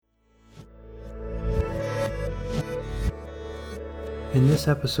In this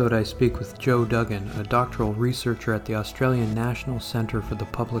episode, I speak with Joe Duggan, a doctoral researcher at the Australian National Centre for the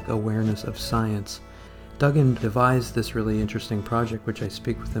Public Awareness of Science. Duggan devised this really interesting project, which I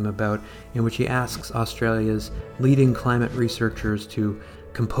speak with him about, in which he asks Australia's leading climate researchers to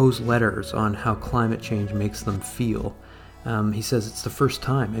compose letters on how climate change makes them feel. He says it's the first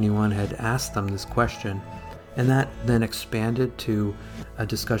time anyone had asked them this question, and that then expanded to a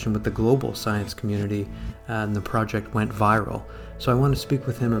discussion with the global science community, and the project went viral. So I want to speak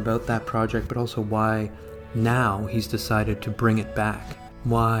with him about that project, but also why now he's decided to bring it back.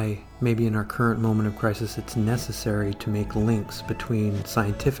 Why, maybe in our current moment of crisis, it's necessary to make links between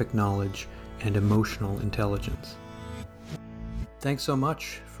scientific knowledge and emotional intelligence. Thanks so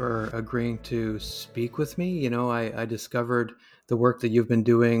much for agreeing to speak with me. I discovered the work that you've been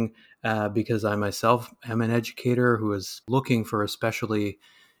doing because I myself am an educator who is looking for especially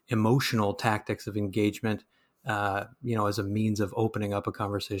emotional tactics of engagement, as a means of opening up a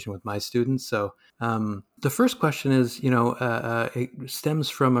conversation with my students. So the first question is, it stems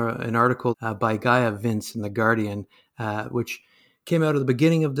from an article by Gaia Vince in The Guardian, which came out at the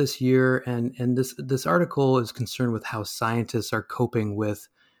beginning of this year. And this article is concerned with how scientists are coping with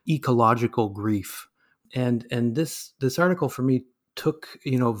ecological grief. And this article for me took,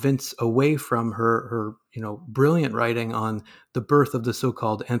 Vince away from her brilliant writing on the birth of the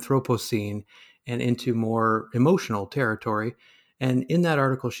so-called Anthropocene and into more emotional territory. And in that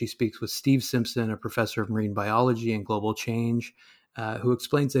article, she speaks with Steve Simpson, a professor of marine biology and global change, who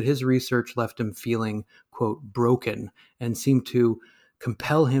explains that his research left him feeling, quote, broken, and seemed to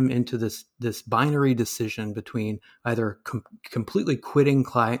compel him into this binary decision between either completely quitting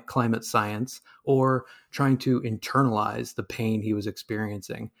climate science or trying to internalize the pain he was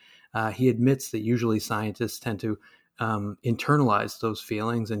experiencing. He admits that usually scientists tend to internalize those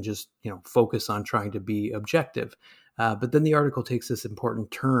feelings and just focus on trying to be objective. But then the article takes this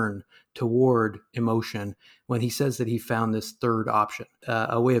important turn toward emotion when he says that he found this third option,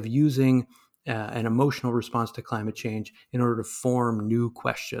 a way of using an emotional response to climate change in order to form new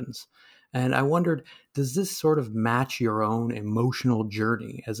questions. And I wondered, does this sort of match your own emotional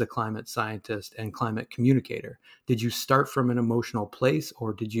journey as a climate scientist and climate communicator? Did you start from an emotional place,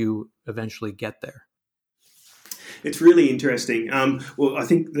 or did you eventually get there? It's really interesting. Well, I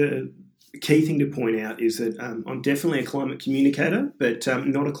think the key thing to point out is that I'm definitely a climate communicator, but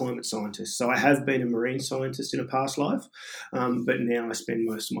not a climate scientist. So I have been a marine scientist in a past life, but now I spend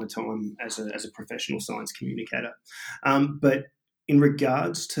most of my time as a professional science communicator. But in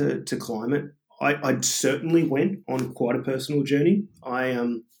regards to climate, I certainly went on quite a personal journey.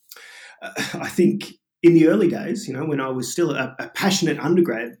 I think in the early days, when I was still a passionate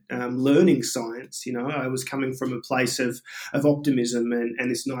undergrad learning science, I was coming from a place of optimism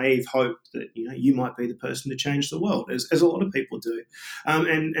and this naive hope that, you might be the person to change the world, as a lot of people do.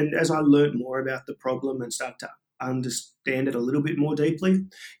 And as I learned more about the problem and started to understand it a little bit more deeply,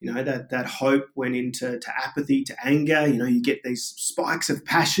 that hope went into apathy, to anger. You get these spikes of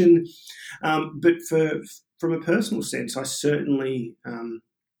passion. But from a personal sense, I certainly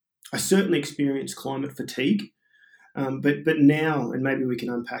experienced climate fatigue, but now, and maybe we can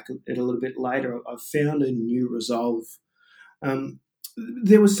unpack it a little bit later, I've found a new resolve.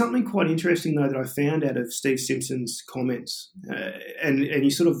 There was something quite interesting, though, that I found out of Steve Simpson's comments, and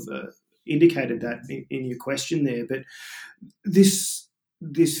you sort of indicated that in your question there, but this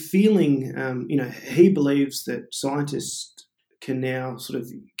feeling, he believes that scientists can now sort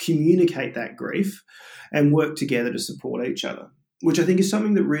of communicate that grief and work together to support each other, which I think is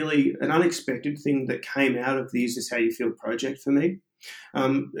something that really, an unexpected thing that came out of the Is This How You Feel project for me.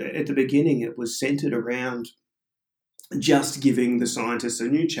 At the beginning, it was centered around just giving the scientists a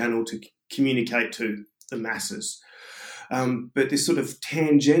new channel to communicate to the masses. But this sort of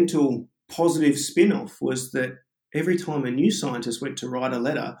tangential positive spin-off was that every time a new scientist went to write a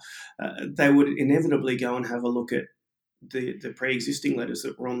letter, they would inevitably go and have a look at the pre-existing letters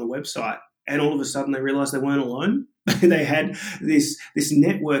that were on the website. And all of a sudden they realised they weren't alone. They had this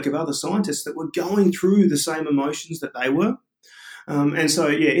network of other scientists that were going through the same emotions that they were. And so,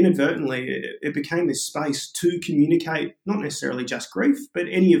 inadvertently, it became this space to communicate not necessarily just grief, but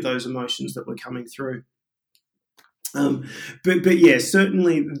any of those emotions that were coming through. But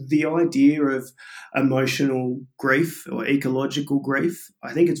certainly the idea of emotional grief or ecological grief,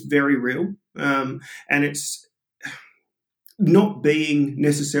 I think it's very real. And it's not being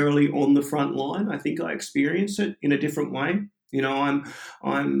necessarily on the front line. I think I experience it in a different way.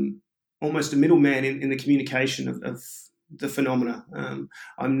 I'm almost a middleman in the communication of the phenomena.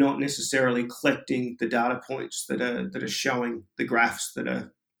 I'm not necessarily collecting the data points that are showing the graphs that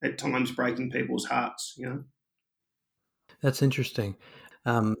are at times breaking people's hearts. That's interesting.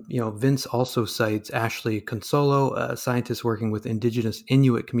 Vince also cites Ashley Consolo, a scientist working with indigenous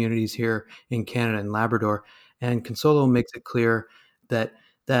Inuit communities here in Canada and Labrador. And Consolo makes it clear that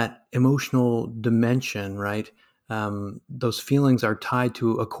that emotional dimension, right? Those feelings are tied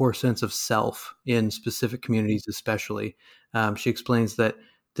to a core sense of self in specific communities, especially. She explains that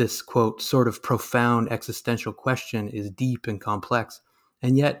this, quote, sort of profound existential question is deep and complex.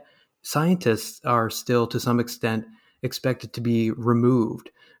 And yet, scientists are still, to some extent, expected to be removed,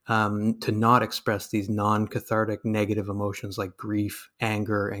 to not express these non-cathartic negative emotions like grief,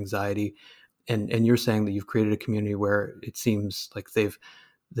 anger, anxiety. And you're saying that you've created a community where it seems like they've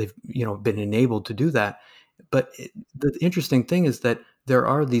been enabled to do that. But the interesting thing is that there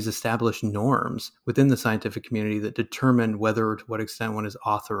are these established norms within the scientific community that determine whether or to what extent one is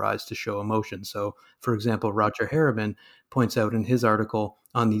authorized to show emotion. So, for example, Roger Harriman points out in his article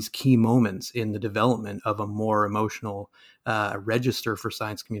on these key moments in the development of a more emotional register for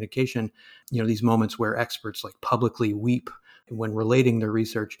science communication, these moments where experts like publicly weep when relating their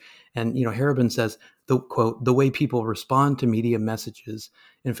research. And, Harriman says, the quote, the way people respond to media messages,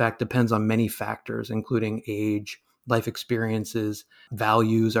 in fact, depends on many factors, including age, life experiences,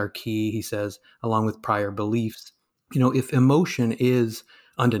 values are key, he says, along with prior beliefs. If emotion is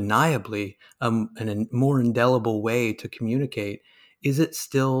undeniably a more indelible way to communicate, is it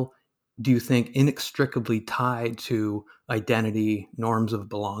still, do you think, inextricably tied to identity, norms of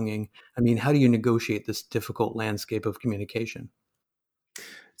belonging? I mean, how do you negotiate this difficult landscape of communication?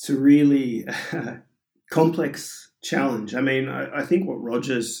 It's a really complex challenge. I mean, I think what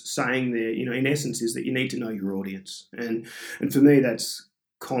Roger's saying there, in essence, is that you need to know your audience, and for me, that's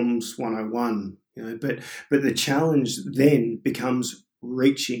comms 101. But the challenge then becomes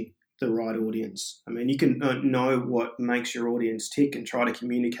reaching the right audience. I mean, you can know what makes your audience tick and try to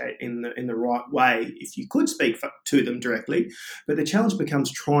communicate in the right way if you could speak to them directly, but the challenge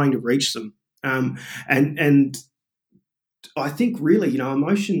becomes trying to reach them. And I think really,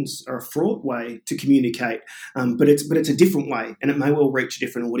 emotions are a fraught way to communicate, but it's a different way, and it may well reach a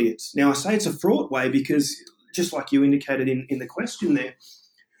different audience. Now, I say it's a fraught way because, just like you indicated in the question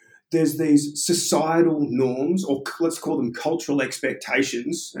there's these societal norms, or let's call them cultural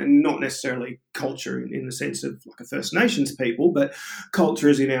expectations, and not necessarily culture in the sense of like a First Nations people, but culture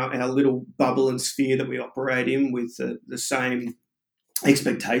is in our little bubble and sphere that we operate in, with the same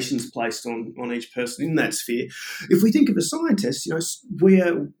expectations placed on each person in that sphere. If we think of a scientist, we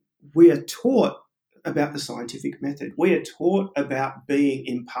are taught about the scientific method. We are taught about being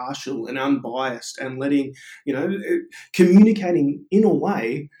impartial and unbiased and communicating in a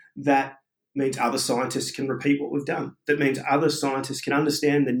way that means other scientists can repeat what we've done. That means other scientists can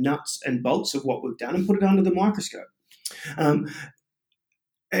understand the nuts and bolts of what we've done and put it under the microscope.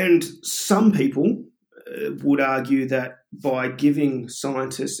 And some people would argue that by giving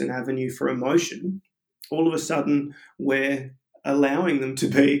scientists an avenue for emotion, all of a sudden we're allowing them to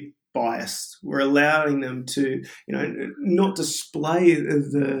be biased. We're allowing them to, not display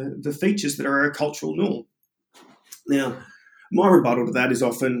the features that are a cultural norm. Now, my rebuttal to that is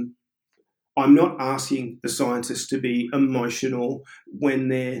often, I'm not asking the scientists to be emotional when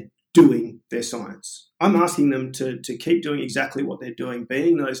they're doing their science. I'm asking them to keep doing exactly what they're doing,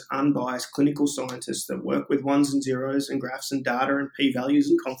 being those unbiased clinical scientists that work with ones and zeros and graphs and data and p-values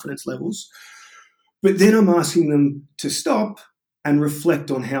and confidence levels. But then I'm asking them to stop and reflect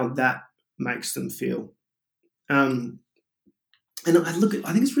on how that makes them feel. And I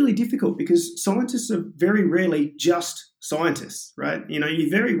think it's really difficult because scientists are very rarely just scientists, right? You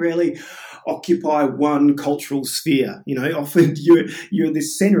very rarely occupy one cultural sphere. Often you're the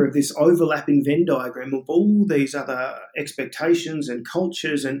center of this overlapping Venn diagram of all these other expectations and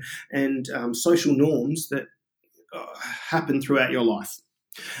cultures and social norms that happen throughout your life.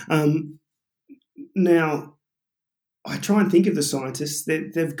 Now, I try and think of the scientists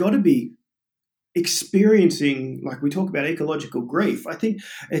that they've got to be experiencing, like we talk about ecological grief. I think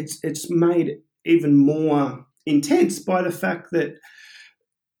it's made even more intense by the fact that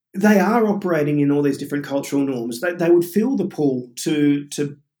they are operating in all these different cultural norms. They would feel the pull to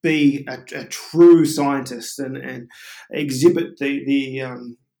be a true scientist and exhibit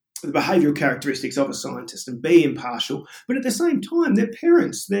the behavioural characteristics of a scientist and be impartial, but at the same time, their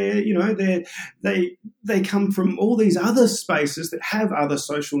parents, they come from all these other spaces that have other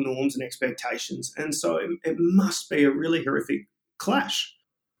social norms and expectations, and so it must be a really horrific clash.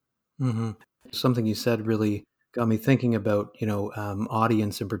 Mm-hmm. Something you said really got me thinking about,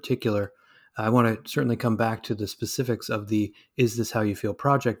 audience in particular. I want to certainly come back to the specifics of the Is This How You Feel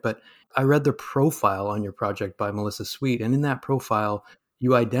project, but I read the profile on your project by Melissa Sweet, and in that profile,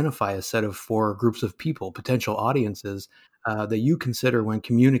 you identify a set of 4 groups of people, potential audiences, that you consider when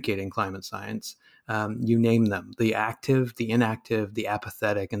communicating climate science. You name them: the active, the inactive, the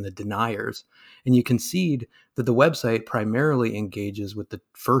apathetic, and the deniers. And you concede that the website primarily engages with the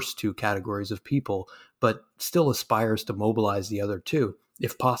first two categories of people, but still aspires to mobilize the other two,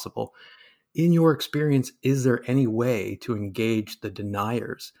 if possible. In your experience, is there any way to engage the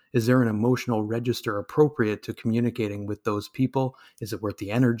deniers? Is there an emotional register appropriate to communicating with those people? Is it worth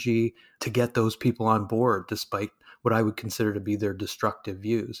the energy to get those people on board, despite what I would consider to be their destructive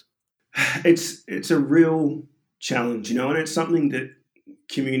views? It's a real challenge, and it's something that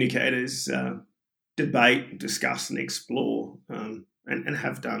communicators debate, discuss, and explore, and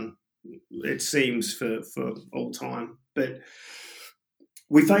have done, it seems, for all time. But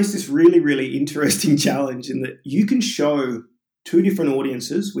we face this really, really interesting challenge in that you can show two different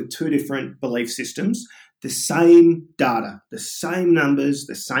audiences with two different belief systems the same data, the same numbers,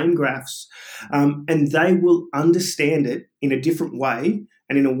 the same graphs, and they will understand it in a different way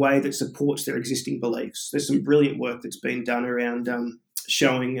and in a way that supports their existing beliefs. There's some brilliant work that's been done around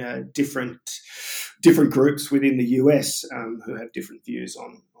showing different groups within the US who have different views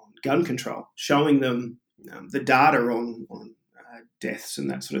on gun control, showing them the data on deaths and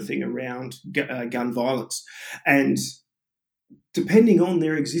that sort of thing around gun violence. And depending on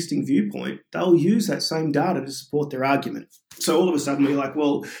their existing viewpoint, they'll use that same data to support their argument. So all of a sudden we're like,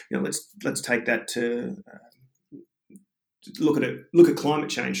 well, let's take that to look at climate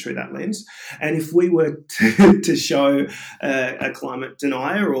change through that lens. And if we were to show a climate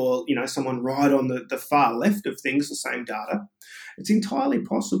denier or someone right on the far left of things the same data, it's entirely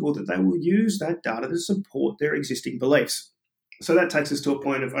possible that they will use that data to support their existing beliefs. So that takes us to a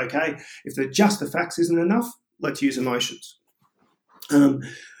point of, okay, if just the facts isn't enough, let's use emotions. But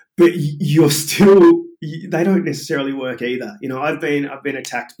they don't necessarily work either. I've been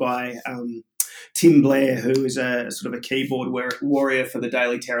attacked by Tim Blair, who is a sort of a keyboard warrior for the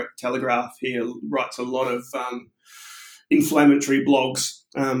Daily Telegraph. He writes a lot of inflammatory blogs,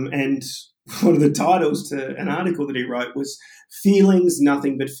 and one of the titles to an article that he wrote was "Feelings,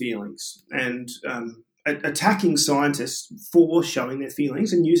 Nothing But Feelings," and attacking scientists for showing their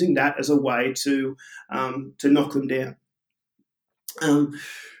feelings and using that as a way to knock them down.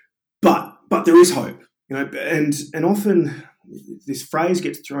 But there is hope, and often this phrase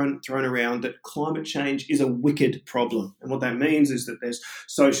gets thrown around that climate change is a wicked problem. And what that means is that there's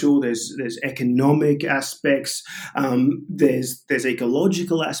social, there's economic aspects, there's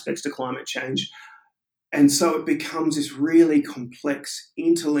ecological aspects to climate change. And so it becomes this really complex,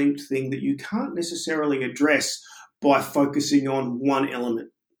 interlinked thing that you can't necessarily address by focusing on one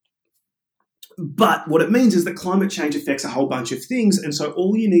element. But what it means is that climate change affects a whole bunch of things, and so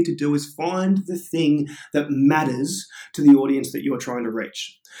all you need to do is find the thing that matters to the audience that you're trying to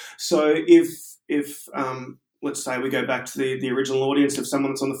reach. So if let's say we go back to the original audience of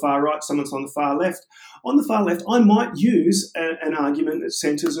someone that's on the far right, someone that's on the far left. On the far left, I might use an argument that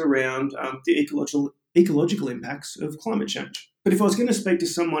centres around the ecological impacts of climate change. But if I was going to speak to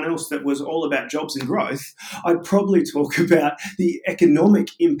someone else that was all about jobs and growth, I'd probably talk about the economic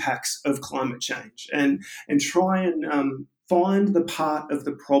impacts of climate change and try and find the part of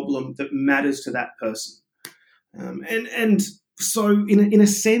the problem that matters to that person. And so in a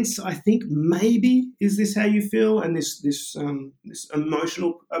sense, I think maybe is this how you feel, and this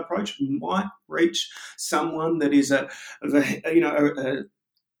emotional approach might reach someone that is a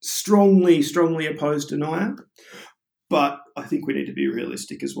strongly opposed denier. But I think we need to be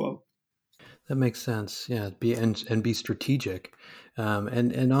realistic as well. That makes sense. Yeah, be strategic.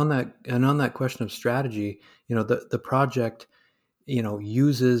 And on that question of strategy, the project,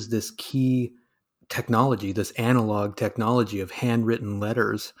 uses this key technology, this analog technology of handwritten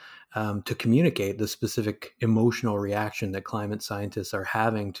letters to communicate the specific emotional reaction that climate scientists are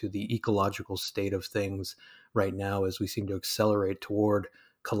having to the ecological state of things right now as we seem to accelerate toward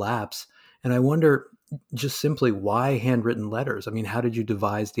collapse. And I wonder just simply why handwritten letters? I mean, how did you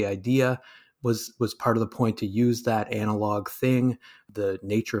devise the idea? Was part of the point to use that analog thing, the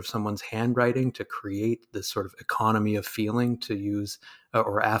nature of someone's handwriting, to create this sort of economy of feeling, to use,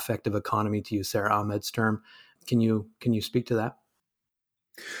 or affective economy, to use Sarah Ahmed's term? Can you speak to that?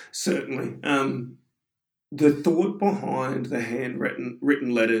 Certainly. The thought behind the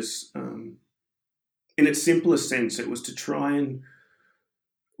written letters, in its simplest sense, it was to try and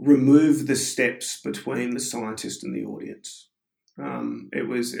remove the steps between the scientist and the audience. It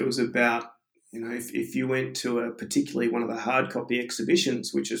was about, if you went to particularly one of the hard copy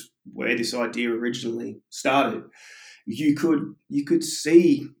exhibitions, which is where this idea originally started, you could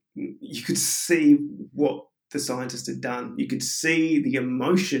see what the scientist had done. You could see the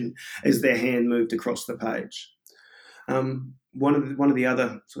emotion as their hand moved across the page. One of the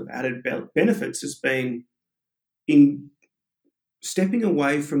other sort of added benefits has been in stepping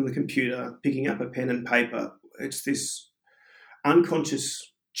away from the computer, picking up a pen and paper. It's this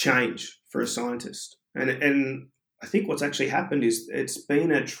unconscious change for a scientist, and I think what's actually happened is it's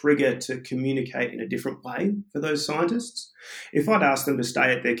been a trigger to communicate in a different way for those scientists. If I'd asked them to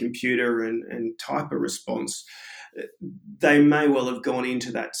stay at their computer and type a response, they may well have gone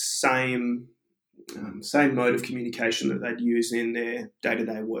into that same mode of communication that they'd use in their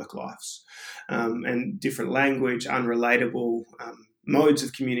day-to-day work lives, and different language, unrelatable modes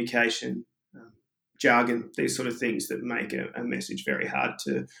of communication, jargon, these sort of things that make a message very hard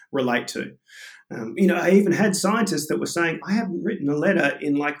to relate to. I even had scientists that were saying, I haven't written a letter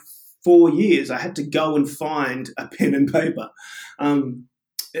in like 4 years. I had to go and find a pen and paper. And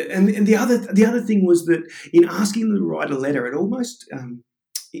the other thing was that in asking them to write a letter, it almost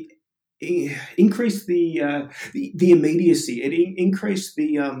increased the immediacy. It increased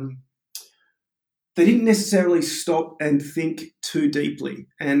the they didn't necessarily stop and think too deeply,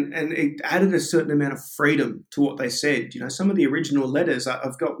 and it added a certain amount of freedom to what they said. Some of the original letters,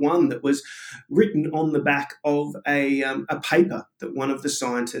 I've got one that was written on the back of a paper that one of the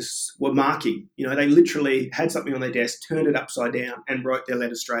scientists were marking. They literally had something on their desk, turned it upside down, and wrote their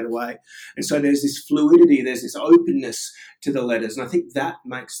letter straight away. And so there's this fluidity, there's this openness to the letters, and I think that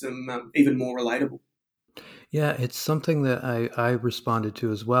makes them even more relatable. Yeah, it's something that I responded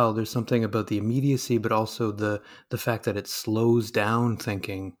to as well. There's something about the immediacy, but also the fact that it slows down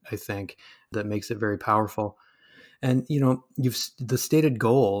thinking, I think, that makes it very powerful. And, the stated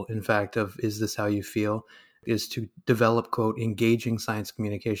goal, in fact, of Is This How You Feel? Is to develop, quote, engaging science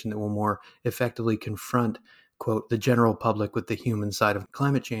communication that will more effectively confront, quote, the general public with the human side of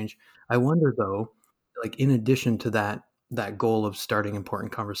climate change. I wonder, though, like in addition to that goal of starting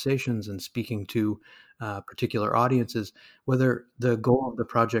important conversations and speaking to particular audiences, whether the goal of the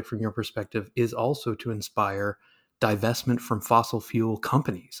project from your perspective is also to inspire divestment from fossil fuel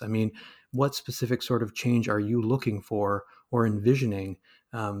companies. I mean, what specific sort of change are you looking for or envisioning?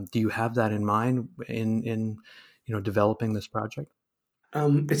 Do you have that in mind in developing this project?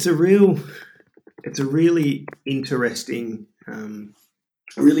 It's a really interesting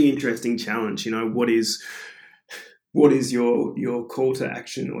challenge. What is your call to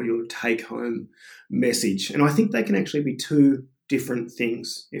action or your take home message? And I think they can actually be two different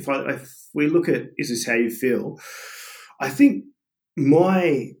things. If we look at Is This How You Feel? I think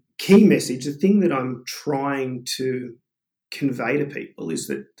my key message, the thing that I'm trying to convey to people, is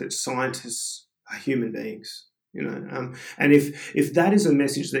that scientists are human beings. And if that is a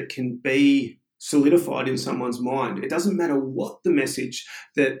message that can be solidified in someone's mind, it doesn't matter what the message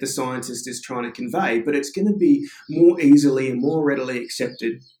that the scientist is trying to convey, but it's going to be more easily and more readily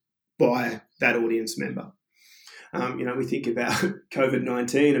accepted by that audience member. We think about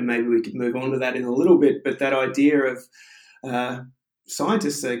COVID-19, and maybe we could move on to that in a little bit, but that idea of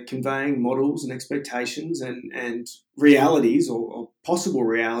scientists are conveying models and expectations and realities or possible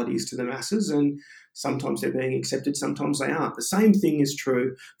realities to the masses, and sometimes they're being accepted, sometimes they aren't. The same thing is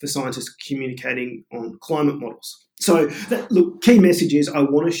true for scientists communicating on climate models. So, key message is I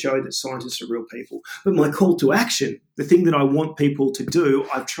want to show that scientists are real people. But my call to action, the thing that I want people to do,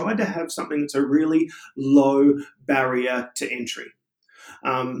 I've tried to have something that's a really low barrier to entry.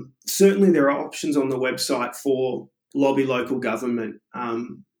 Certainly there are options on the website for lobby local government,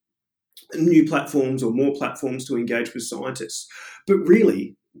 new platforms or more platforms to engage with scientists. But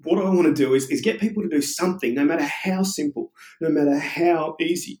really, what I want to do is get people to do something, no matter how simple, no matter how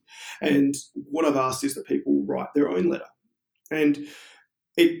easy. And what I've asked is that people write their own letter. And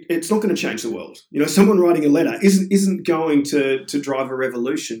it's not going to change the world. Someone writing a letter isn't going to drive a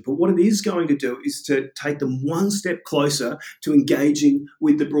revolution. But what it is going to do is to take them one step closer to engaging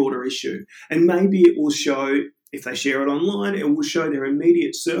with the broader issue. And maybe it will show, if they share it online, it will show their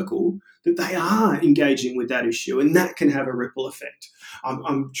immediate circle that they are engaging with that issue, and that can have a ripple effect.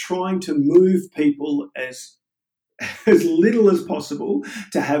 I'm trying to move people as little as possible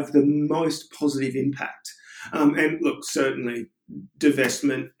to have the most positive impact. And look, certainly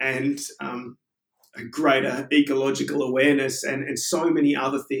divestment and a greater ecological awareness and so many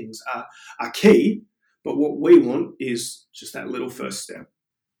other things are key. But what we want is just that little first step.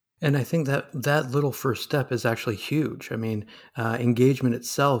 And I think that little first step is actually huge. I mean, engagement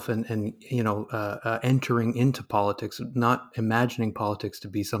itself and entering into politics, not imagining politics to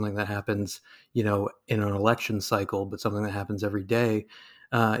be something that happens, in an election cycle, but something that happens every day,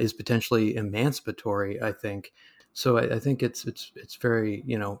 is potentially emancipatory, I think. So I think it's very,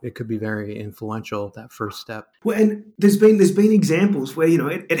 it could be very influential, that first step. Well, and there's been examples where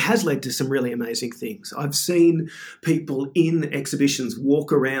it has led to some really amazing things. I've seen people in exhibitions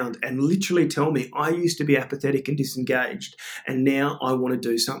walk around and literally tell me, I used to be apathetic and disengaged, and now I want to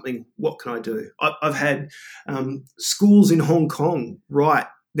do something. What can I do? I've had schools in Hong Kong write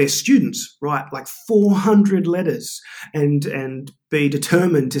their students write like 400 letters and be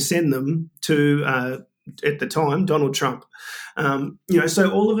determined to send them to at the time, Donald Trump.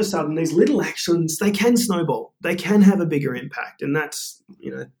 So all of a sudden, these little actions, they can snowball. They can have a bigger impact, and that's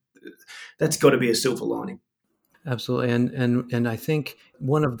got to be a silver lining. Absolutely, and I think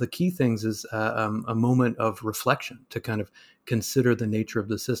one of the key things is a moment of reflection to kind of consider the nature of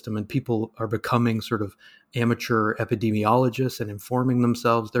the system. And people are becoming sort of amateur epidemiologists and informing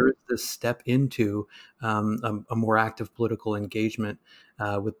themselves. There is this step into a more active political engagement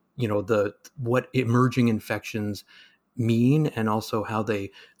with what emerging infections mean, and also how they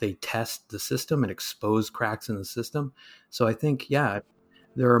test the system and expose cracks in the system. So I think,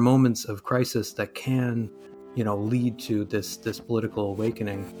 there are moments of crisis that can lead to this political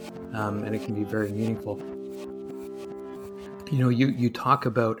awakening, and it can be very meaningful. You talk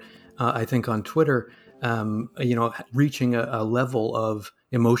about, I think on Twitter, reaching a level of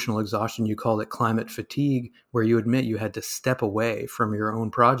emotional exhaustion. You called it climate fatigue, where you admit you had to step away from your own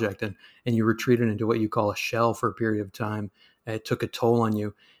project and you retreated into what you call a shell for a period of time. It took a toll on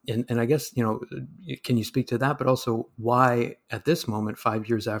you. And I guess, can you speak to that? But also why at this moment, 5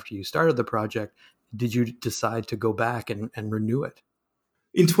 years after you started the project, did you decide to go back and renew it?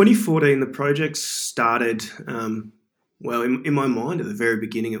 In 2014, the project started, in my mind at the very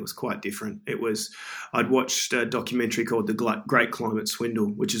beginning, it was quite different. I'd watched a documentary called The Great Climate Swindle,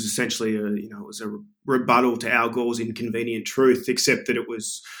 which is essentially it was a rebuttal to Al Gore's Inconvenient Truth, except that it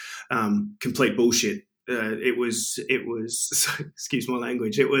was complete bullshit. It was excuse my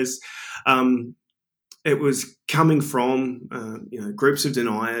language. It was coming from groups of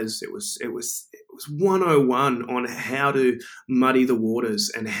deniers. It was 101 on how to muddy the waters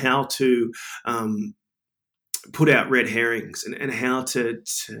and how to put out red herrings and how to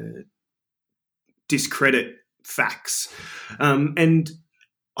discredit facts. And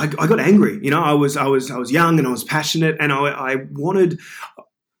I got angry. I was young and I was passionate, and I wanted.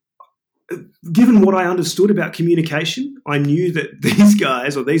 Given what I understood about communication, I knew that these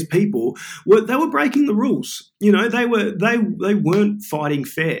guys or these people were breaking the rules. They weren't fighting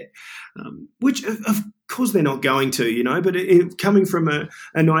fair, which of course they're not going to. But coming from a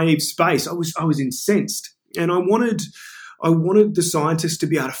naive space, I was incensed, and I wanted the scientists to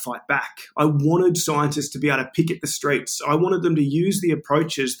be able to fight back. I wanted scientists to be able to picket the streets. I wanted them to use the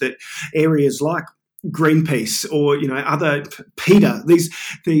approaches that areas like Greenpeace or other PETA,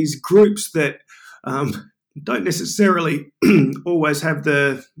 these groups that don't necessarily always have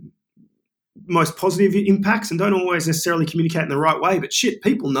the most positive impacts and don't always necessarily communicate in the right way, but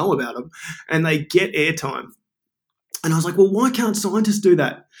people know about them and they get airtime. And I was like, well, why can't scientists do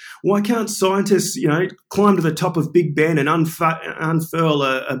that? Why can't scientists, climb to the top of Big Ben and unfurl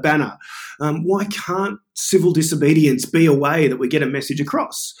a banner? Why can't civil disobedience be a way that we get a message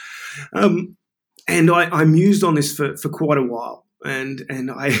across? And I mused on this for quite a while, and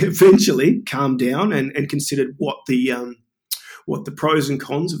I eventually calmed down and considered what the pros and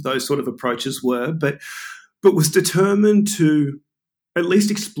cons of those sort of approaches were, but was determined to at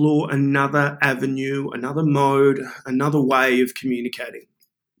least explore another avenue, another mode, another way of communicating.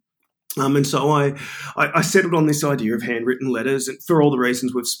 And so I settled on this idea of handwritten letters, and for all the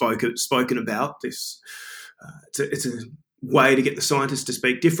reasons we've spoken about this, it's a way to get the scientists to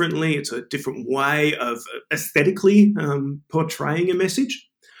speak differently. It's a different way of aesthetically portraying a message.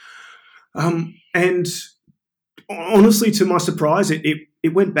 And honestly, to my surprise,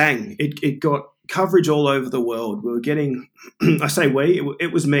 it went bang. It got coverage all over the world. We were getting, I say we,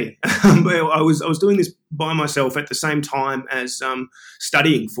 it was me. I was doing this by myself at the same time as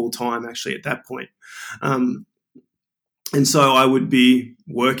studying full time, actually, at that point. And so I would be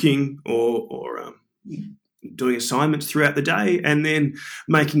working or doing assignments throughout the day, and then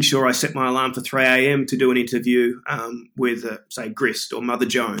making sure I set my alarm for 3 a.m. to do an interview with, say, Grist or Mother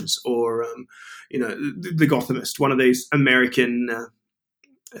Jones or, The Gothamist, one of these American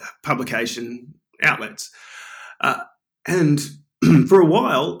publication outlets. And for a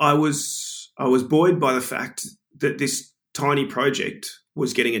while, I was buoyed by the fact that this tiny project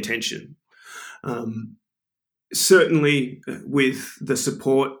was getting attention. Certainly, with the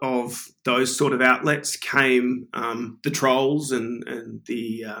support of those sort of outlets came the trolls and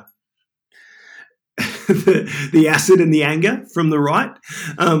the the acid and the anger from the right.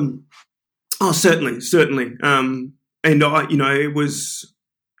 Oh, certainly, certainly. And it was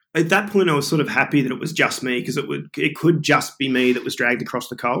at that point I was sort of happy that it was just me, because it could just be me that was dragged across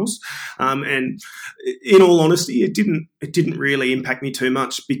the coals. And in all honesty, it didn't really impact me too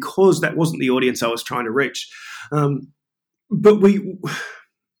much, because that wasn't the audience I was trying to reach. But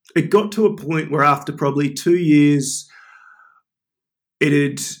it got to a point where after probably 2 years,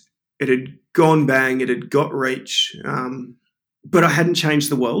 it had gone bang, it had got reach, but I hadn't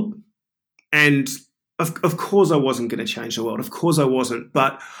changed the world. And of course I wasn't going to change the world. Of course I wasn't.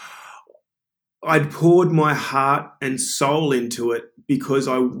 But I'd poured my heart and soul into it because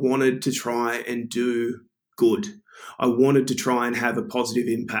I wanted to try and do good. I wanted to try and have a positive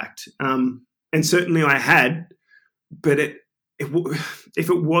impact. And certainly I had, but if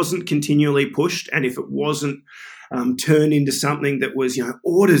it wasn't continually pushed, and if it wasn't turned into something that was,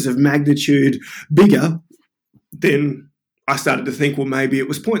 orders of magnitude bigger, then I started to think, well, maybe it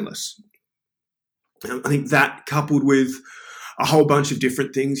was pointless. I think that, coupled with a whole bunch of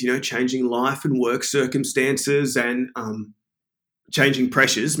different things, changing life and work circumstances and changing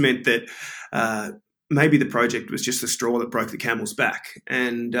pressures, meant that maybe the project was just the straw that broke the camel's back.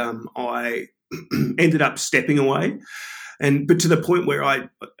 And I ended up stepping away. But to the point where I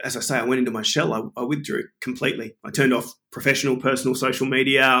went into my shell. I withdrew completely. I turned off professional, personal social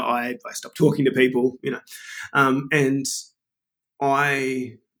media. I stopped talking to people, and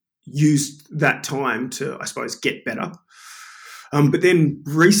I used that time to, I suppose, get better. But then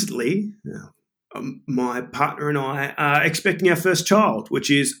recently, my partner and I are expecting our first child,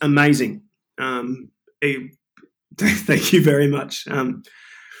 which is amazing. Thank you very much. And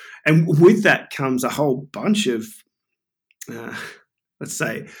with that comes a whole bunch of, let's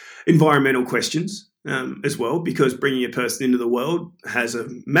say, environmental questions as well, because bringing a person into the world has a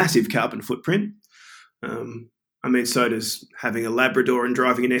massive carbon footprint. So does having a Labrador and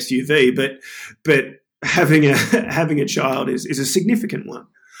driving an SUV, but having a child is a significant one.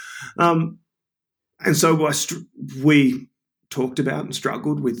 And so we talked about and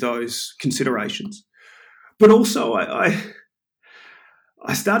struggled with those considerations. But also I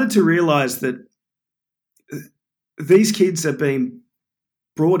started to realize that these kids are being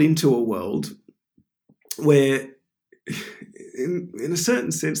brought into a world where, in a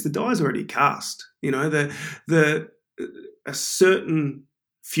certain sense, the die's already cast. A certain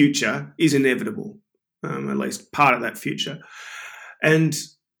future is inevitable, at least part of that future. And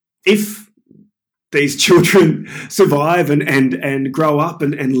if these children survive and grow up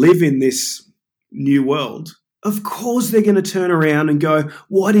and live in this new world, of course they're going to turn around and go,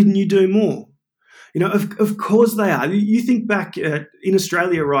 why didn't you do more? Of course they are. You think back in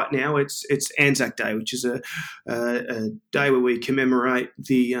Australia right now, it's Anzac Day, which is a day where we commemorate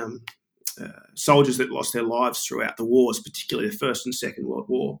the soldiers that lost their lives throughout the wars, particularly the First and Second World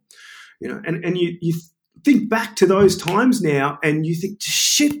War. And you think back to those times now, and you think,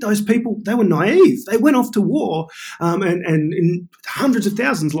 shit, those people, they were naive. They went off to war, and hundreds of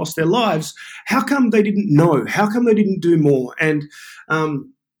thousands lost their lives. How come they didn't know? How come they didn't do more? And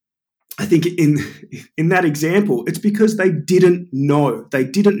I think in that example, it's because they didn't know. They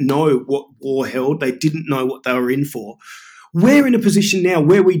didn't know what war held. They didn't know what they were in for. We're in a position now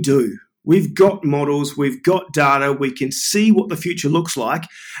where we do. We've got models, we've got data, we can see what the future looks like,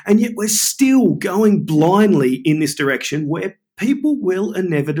 and yet we're still going blindly in this direction where people will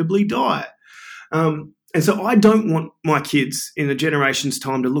inevitably die. And so I don't want my kids in a generation's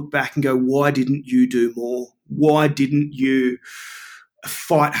time to look back and go, why didn't you do more? Why didn't you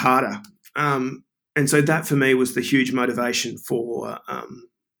fight harder? And so that for me was the huge motivation for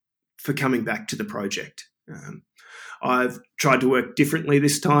coming back to the project. I've tried to work differently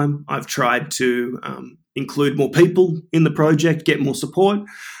this time. I've tried to include more people in the project, get more support,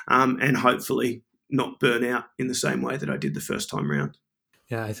 and hopefully not burn out in the same way that I did the first time around.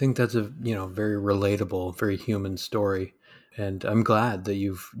 Yeah, I think that's a very relatable, very human story, and I'm glad that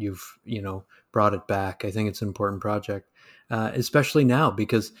you've brought it back. I think it's an important project, especially now,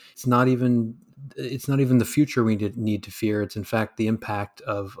 because it's not even the future we need to fear. It's in fact the impact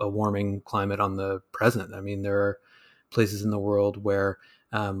of a warming climate on the present. I mean, there are places in the world where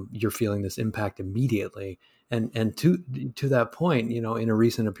you're feeling this impact immediately. And to that point, in a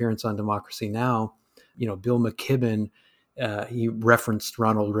recent appearance on Democracy Now!, Bill McKibben, he referenced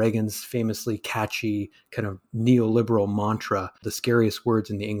Ronald Reagan's famously catchy kind of neoliberal mantra. The scariest words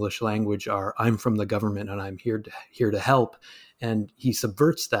in the English language are, "I'm from the government and I'm here to help." And he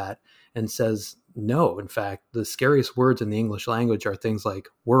subverts that and says, no, in fact, the scariest words in the English language are things like,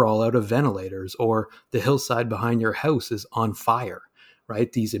 "We're all out of ventilators," or "The hillside behind your house is on fire,"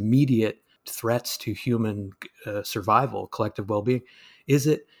 right? These immediate threats to human survival, collective well-being. Is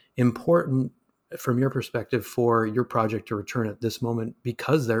it important from your perspective for your project to return at this moment,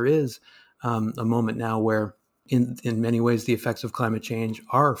 because there is a moment now where in many ways the effects of climate change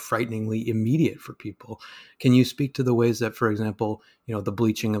are frighteningly immediate for people. Can you speak to the ways that, for example, the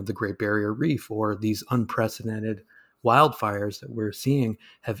bleaching of the Great Barrier Reef or these unprecedented wildfires that we're seeing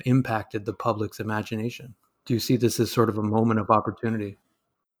have impacted the public's imagination? Do you see this as sort of a moment of opportunity?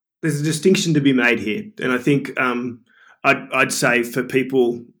 There's a distinction to be made here, and I think I'd say for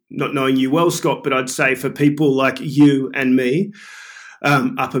people, not knowing you well, Scott, but I'd say for people like you and me,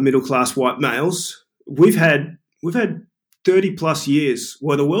 upper middle class white males, we've had 30 plus years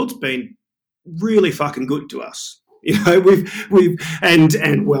where the world's been really fucking good to us. We've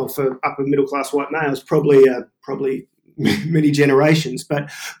and well, for upper middle class white males, probably many generations, but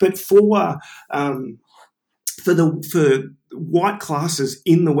for white classes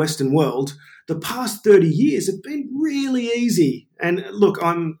in the Western world, the past 30 years have been really easy. And look,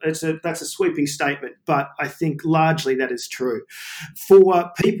 that's a sweeping statement, but I think largely that is true.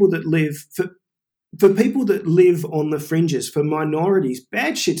 For people that live on the fringes, for minorities,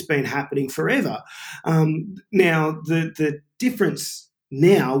 bad shit's been happening forever. Now, the difference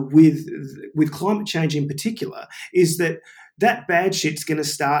now with climate change in particular is that bad shit's going to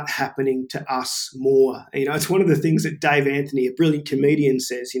start happening to us more. It's one of the things that Dave Anthony, a brilliant comedian,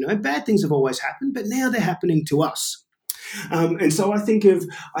 says. Bad things have always happened, but now they're happening to us. And so I think of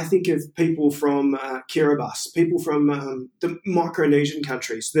people from Kiribati, people from the Micronesian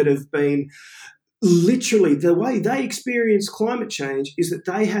countries that have been literally, the way they experience climate change is that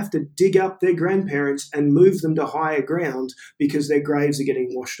they have to dig up their grandparents and move them to higher ground because their graves are getting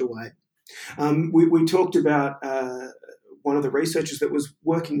washed away. We talked about one of the researchers that was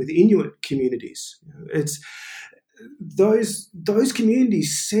working with Inuit communities. It's those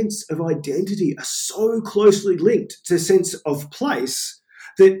communities' sense of identity are so closely linked to sense of place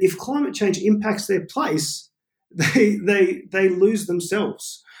that if climate change impacts their place, they lose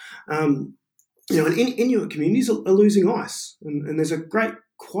themselves. And Inuit communities are losing ice, and there's a great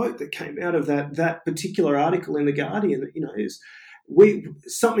quote that came out of that particular article in The Guardian that is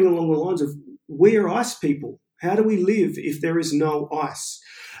something along the lines of, "We are ice people. How do we live if there is no ice?"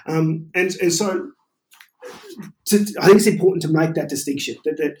 And so I think it's important to make that distinction,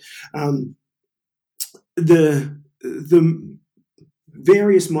 that the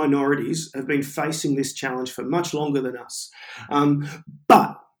various minorities have been facing this challenge for much longer than us.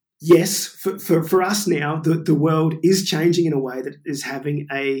 But yes, for us now, the world is changing in a way that is having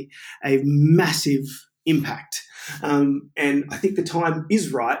a massive impact. And I think the time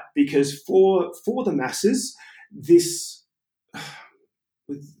is right, because for the masses, these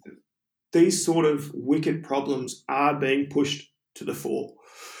sort of wicked problems are being pushed to the fore.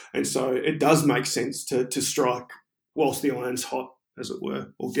 And so it does make sense to strike whilst the iron's hot, as it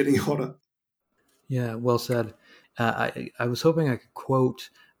were, or getting hotter. Yeah, well said. I was hoping I could quote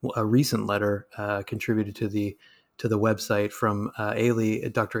a recent letter contributed to the website from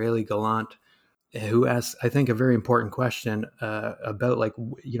Dr. Ailey Gallant, who asked, I think, a very important question about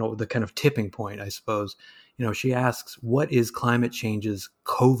the kind of tipping point, I suppose. She asks, what is climate change's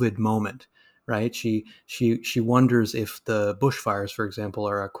COVID moment, right? She wonders if the bushfires, for example,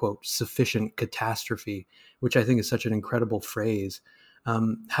 are a, quote, sufficient catastrophe, which I think is such an incredible phrase.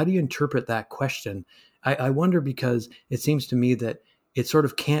 How do you interpret that question? I wonder, because it seems to me that it sort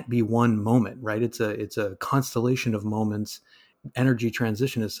of can't be one moment, right? It's a constellation of moments. Energy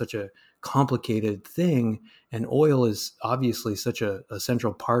transition is such a complicated thing, and oil is obviously such a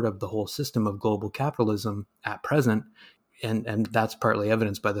central part of the whole system of global capitalism at present. And that's partly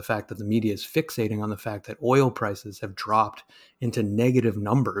evidenced by the fact that the media is fixating on the fact that oil prices have dropped into negative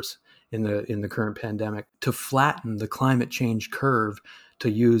numbers in the current pandemic. To flatten the climate change curve, to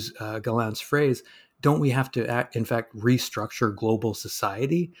use Gallant's phrase, don't we have to, in fact, restructure global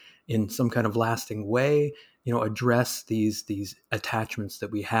society in some kind of lasting way? Address these attachments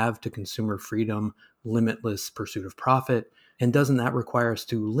that we have to consumer freedom, limitless pursuit of profit, and doesn't that require us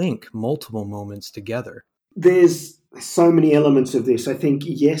to link multiple moments together? There's so many elements of this. I think,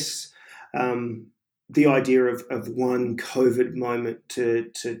 yes, the idea of one COVID moment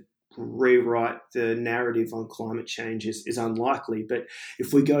to rewrite the narrative on climate change is unlikely. But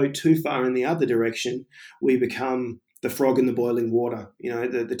if we go too far in the other direction, we become the frog in the boiling water.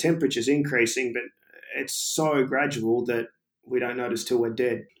 The temperature's increasing, but it's so gradual that we don't notice till we're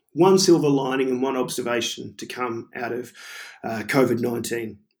dead. One silver lining and one observation to come out of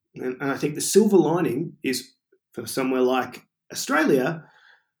COVID-19. And I think the silver lining is, for somewhere like Australia,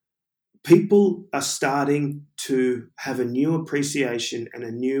 people are starting to have a new appreciation and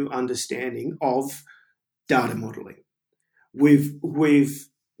a new understanding of data modelling. We've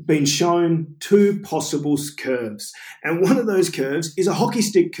been shown two possible curves. And one of those curves is a hockey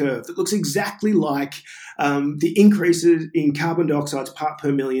stick curve that looks exactly like the increases in carbon dioxide part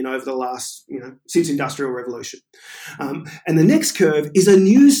per million over the last, since Industrial Revolution. And the next curve is a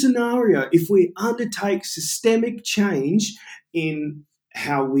new scenario. If we undertake systemic change in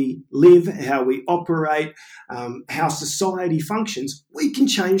how we live, how we operate, how society functions, we can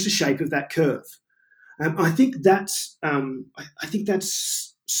change the shape of that curve. I think that's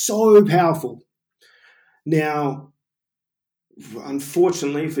so powerful. Now,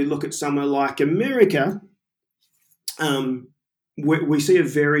 unfortunately, if we look at somewhere like America, we see a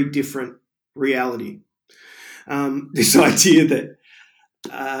very different reality. This idea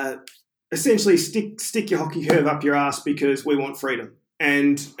that essentially stick your hockey curve up your ass because we want freedom,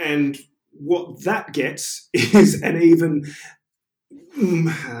 and what that gets is an even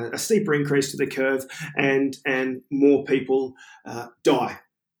a steeper increase to the curve, and more people die.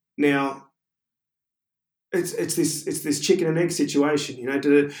 Now, it's this chicken and egg situation.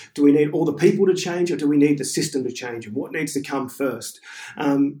 Do we need all the people to change, or do we need the system to change? And what needs to come first?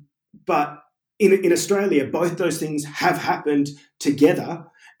 But in Australia, both those things have happened together,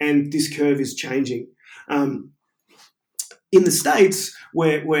 and this curve is changing. In the States,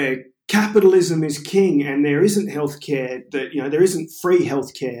 where capitalism is king and there isn't healthcare, there isn't free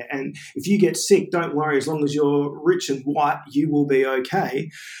healthcare, and if you get sick, don't worry, as long as you're rich and white, you will be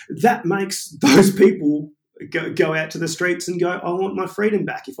okay. That makes those people go out to the streets and go, I want my freedom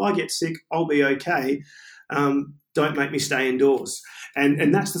back. If I get sick, I'll be okay. Don't make me stay indoors.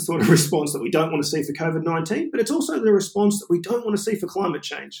 And that's the sort of response that we don't want to see for COVID-19, but it's also the response that we don't want to see for climate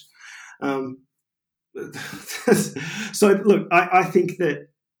change. So, look, I think that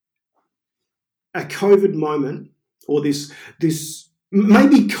a COVID moment, or this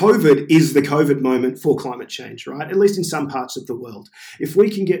maybe COVID is the COVID moment for climate change, right? At least in some parts of the world. If we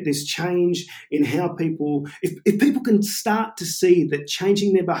can get this change in how people, if people can start to see that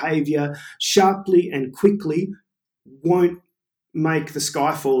changing their behaviour sharply and quickly won't make the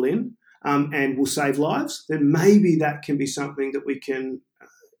sky fall in and will save lives, then maybe that can be something that we can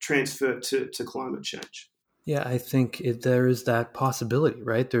transfer to climate change. Yeah, I think there is that possibility,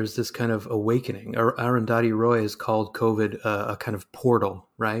 right? There's this kind of awakening. Arundhati Roy has called COVID a kind of portal,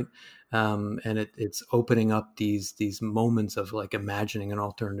 right? And it's opening up these moments of like imagining an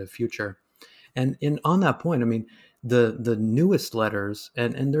alternative future. And on that point, I mean, the newest letters,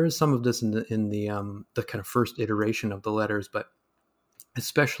 and there is some of this in the kind of first iteration of the letters, but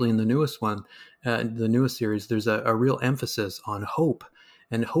especially in the newest one, the newest series, there's a real emphasis on hope,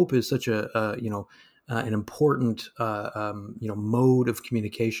 and hope is such an important mode of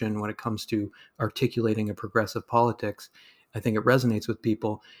communication when it comes to articulating a progressive politics. I think it resonates with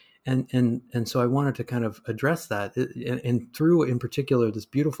people, and so I wanted to kind of address that, and through in particular this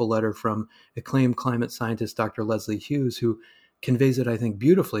beautiful letter from acclaimed climate scientist Dr. Leslie Hughes, who conveys it, I think,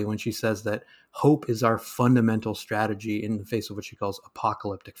 beautifully when she says that hope is our fundamental strategy in the face of what she calls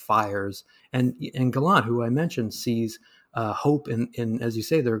apocalyptic fires. And Gallant, who I mentioned, sees hope in, as you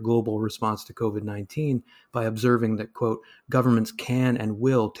say, their global response to COVID-19 by observing that, quote, governments can and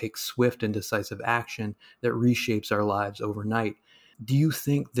will take swift and decisive action that reshapes our lives overnight. Do you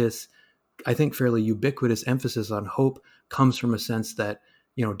think this, I think, fairly ubiquitous emphasis on hope comes from a sense that,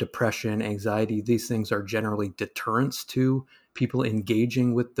 depression, anxiety, these things are generally deterrents to people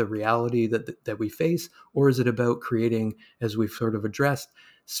engaging with the reality that we face? Or is it about creating, as we've sort of addressed,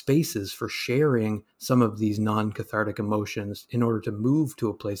 spaces for sharing some of these non-cathartic emotions in order to move to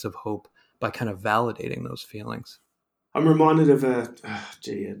a place of hope by kind of validating those feelings? I'm reminded of a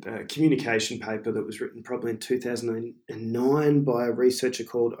communication paper that was written probably in 2009 by a researcher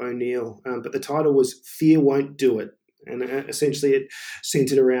called O'Neill, but the title was "Fear Won't Do It." And essentially it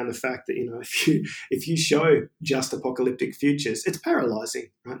centered around the fact that, if you show just apocalyptic futures, it's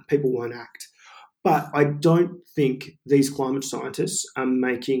paralyzing, right? People won't act. But I don't think these climate scientists are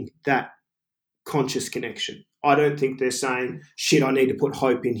making that conscious connection. I don't think they're saying, shit, I need to put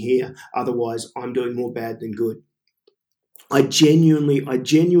hope in here, otherwise I'm doing more bad than good. I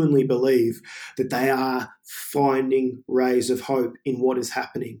genuinely believe that they are finding rays of hope in what is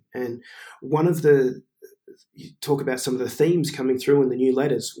happening. And you talk about some of the themes coming through in the new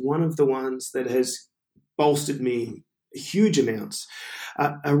letters. One of the ones that has bolstered me huge amounts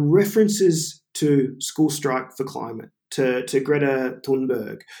are references to School Strike for Climate, to Greta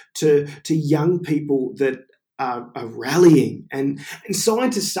Thunberg, to young people that are rallying, and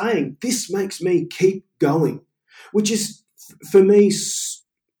scientists saying, this makes me keep going, which is, for me,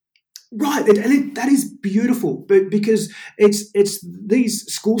 Right, that is beautiful, but because it's these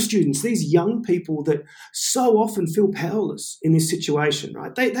school students, these young people that so often feel powerless in this situation,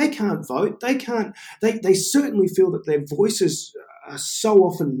 right? They can't vote, they certainly feel that their voices are so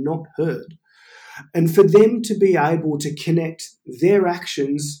often not heard, and for them to be able to connect their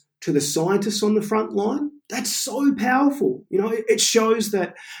actions to the scientists on the front line, that's so powerful. It shows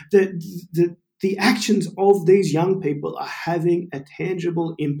that the actions of these young people are having a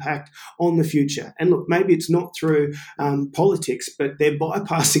tangible impact on the future. And look, maybe it's not through politics, but they're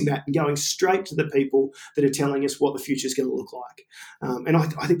bypassing that and going straight to the people that are telling us what the future is going to look like. And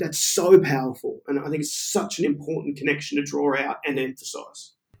I think that's so powerful. And I think it's such an important connection to draw out and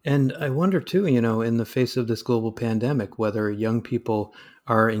emphasize. And I wonder too, in the face of this global pandemic, whether young people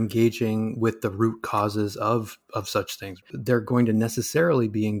are engaging with the root causes of such things. They're going to necessarily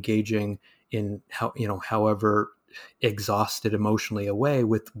be engaging in how, however exhausted emotionally away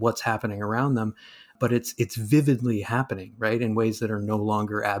with what's happening around them, but it's vividly happening, right, in ways that are no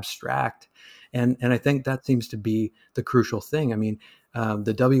longer abstract. And I think that seems to be the crucial thing. I mean,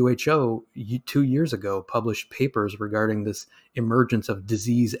 the WHO 2 years ago published papers regarding this emergence of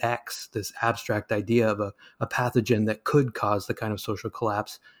disease X, this abstract idea of a pathogen that could cause the kind of social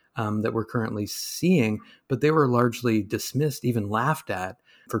collapse that we're currently seeing. But they were largely dismissed, even laughed at,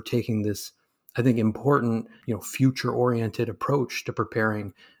 for taking this, I think, important, future-oriented approach to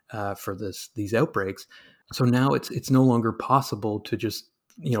preparing for these outbreaks. So now it's no longer possible to just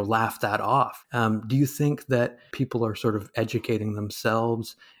laugh that off. Do you think that people are sort of educating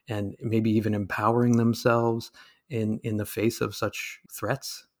themselves and maybe even empowering themselves in the face of such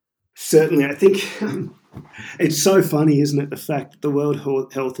threats? Certainly. I think it's so funny, isn't it, the fact that the World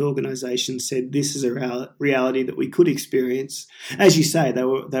Health Organization said this is a reality that we could experience. As you say, they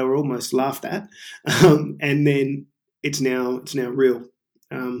were almost laughed at, and then it's now real.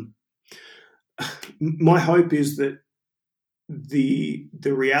 My hope is that the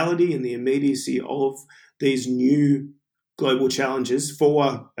reality and the immediacy of these new global challenges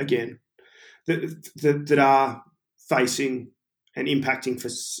that are facing and impacting for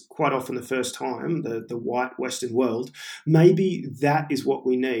quite often the first time the white Western world, maybe that is what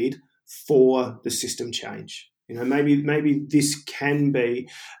we need for the system change. Maybe this can be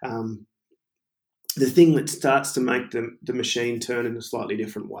the thing that starts to make the machine turn in a slightly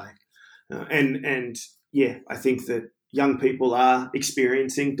different way. I think that young people are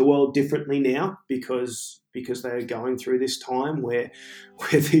experiencing the world differently now because they're going through this time where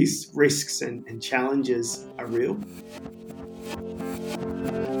these risks and challenges are real.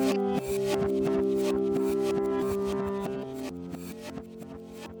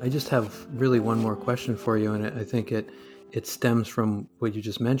 I just have really one more question for you, and I think it stems from what you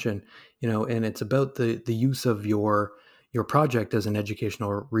just mentioned, and it's about the use of your project as an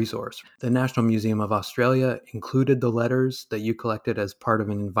educational resource. The National Museum of Australia included the letters that you collected as part of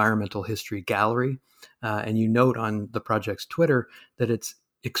an environmental history gallery, and you note on the project's Twitter that it's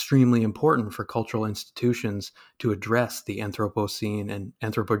extremely important for cultural institutions to address the Anthropocene and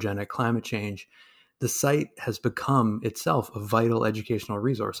anthropogenic climate change. The site has become itself a vital educational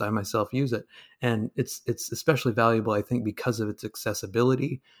resource. I myself use it, and it's especially valuable, I think, because of its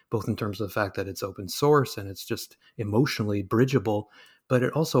accessibility, both in terms of the fact that it's open source and it's just emotionally bridgeable, but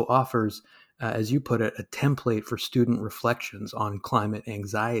it also offers, as you put it, a template for student reflections on climate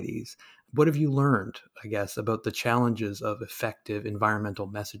anxieties. What have you learned, I guess, about the challenges of effective environmental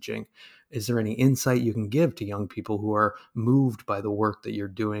messaging? Is there any insight you can give to young people who are moved by the work that you're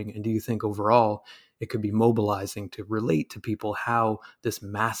doing? And do you think overall it could be mobilizing to relate to people how this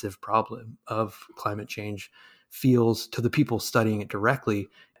massive problem of climate change feels to the people studying it directly,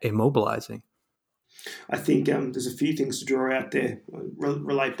 immobilizing? I think there's a few things to draw out there.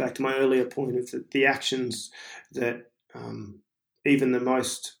 Relate back to my earlier point of the actions that even the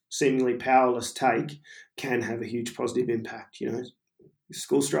most seemingly powerless take can have a huge positive impact.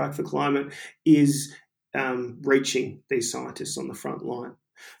 School Strike for Climate is reaching these scientists on the front line.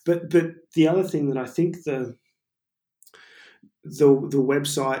 But the other thing that I think the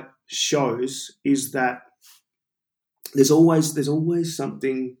website shows is that there's always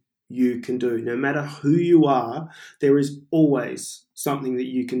something you can do. No matter who you are, there is always something that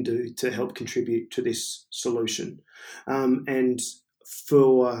you can do to help contribute to this solution. And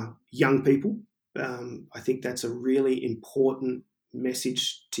for young people, I think that's a really important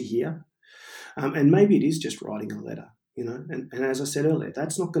message to hear. And maybe it is just writing a letter, and as I said earlier,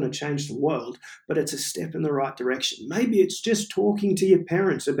 that's not going to change the world, but it's a step in the right direction. Maybe it's just talking to your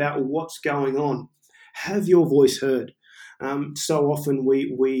parents about what's going on. Have your voice heard. So often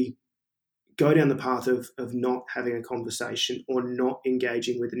we go down the path of not having a conversation or not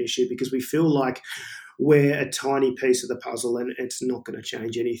engaging with an issue because we feel like we're a tiny piece of the puzzle and it's not going to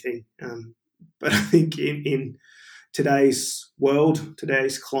change anything. But I think in today's world,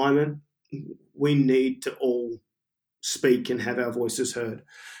 today's climate, we need to all speak and have our voices heard.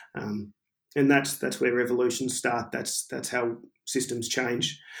 And that's where revolutions start. That's how systems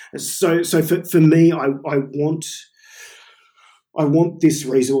change. So for me, I want this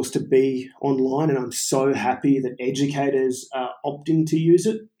resource to be online, and I'm so happy that educators are opting to use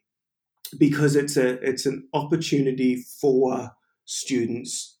it because it's an opportunity for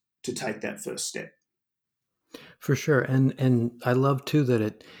students to take that first step. For sure. And I love too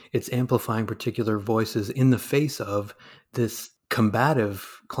that it's amplifying particular voices in the face of this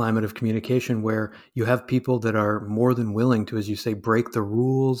combative climate of communication where you have people that are more than willing to, as you say, break the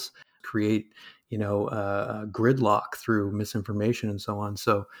rules, create, gridlock through misinformation and so on.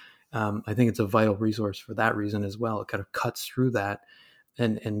 So I think it's a vital resource for that reason as well. It kind of cuts through that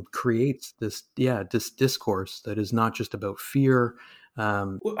and creates this discourse that is not just about fear.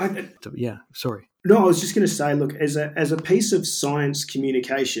 Sorry. No, I was just going to say, look, as a piece of science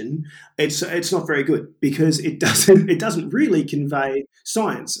communication, it's not very good because it doesn't really convey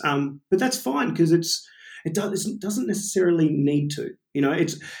science. But that's fine because it doesn't necessarily need to.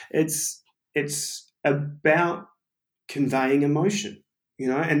 It's about conveying emotion.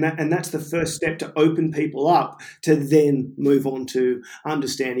 And that's the first step to open people up to then move on to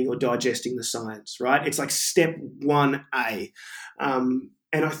understanding or digesting the science, right? It's like step 1A.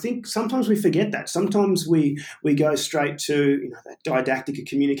 And I think sometimes we forget that. Sometimes we go straight to that didactic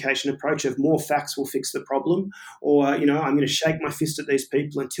communication approach of more facts will fix the problem, or I'm going to shake my fist at these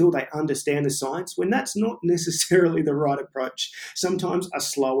people until they understand the science. When that's not necessarily the right approach. Sometimes a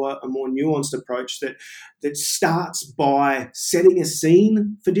slower, a more nuanced approach that starts by setting a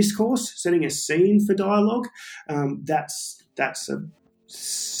scene for discourse, setting a scene for dialogue. That's a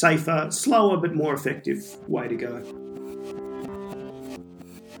safer, slower, but more effective way to go.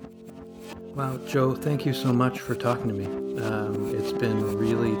 Wow, Joe, thank you so much for talking to me. It's been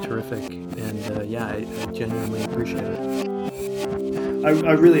really terrific, and I genuinely appreciate it.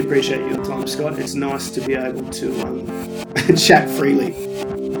 I really appreciate your time, Scott. It's nice to be able to chat freely.